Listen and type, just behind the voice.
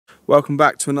Welcome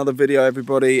back to another video,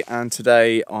 everybody, and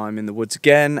today I'm in the woods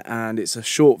again, and it's a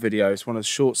short video. It's one of the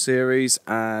short series,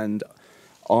 and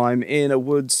I'm in a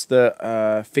woods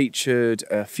that featured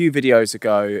a few videos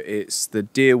ago. It's the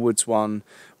deer woods one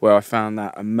where I found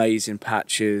that amazing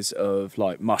patches of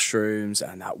like mushrooms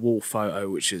and that wall photo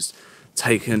which is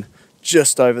taken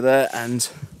just over there, and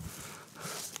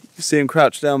you see him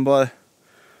crouched down by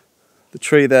the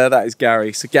tree there. That is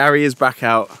Gary. So Gary is back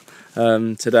out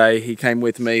today. He came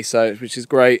with me, so which is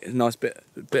great. A nice bit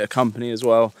of company as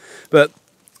well. But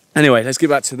anyway, let's get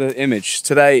back to the image.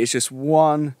 Today is just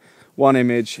one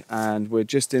image, and we're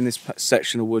just in this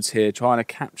section of woods here trying to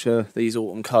capture these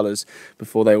autumn colours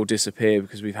before they all disappear,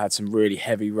 because we've had some really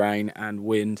heavy rain and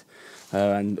wind,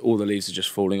 and all the leaves are just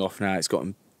falling off now. It's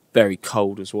gotten very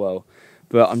cold as well.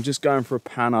 But I'm just going for a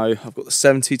pano. I've got the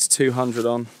 70 to 200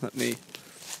 on.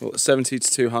 I've got the 70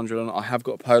 to 200 on. I have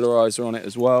got a polarizer on it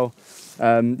as well.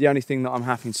 The only thing that I'm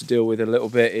having to deal with a little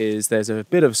bit is there's a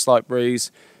bit of a slight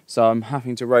breeze, so I'm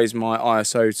having to raise my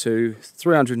ISO to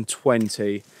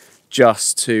 320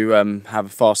 just to have a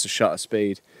faster shutter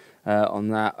speed on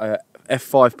that.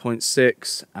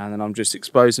 f5.6, and then I'm just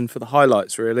exposing for the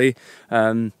highlights really.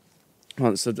 So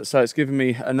it's giving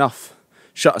me enough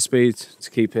shutter speed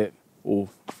to keep it all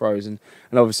frozen,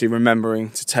 and obviously remembering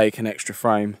to take an extra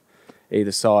frame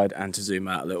either side and to zoom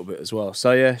out a little bit as well.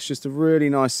 So yeah, it's just a really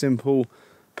nice simple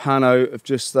pano of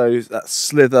just that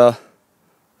slither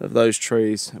of those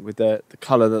trees with the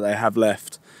colour that they have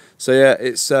left. So yeah,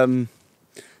 it's only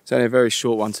a very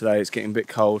short one today. It's getting a bit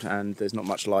cold and there's not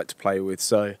much light to play with,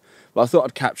 so but I thought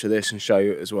I'd capture this and show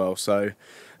you it as well. So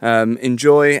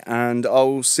enjoy, and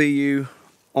I'll see you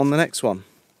on the next one.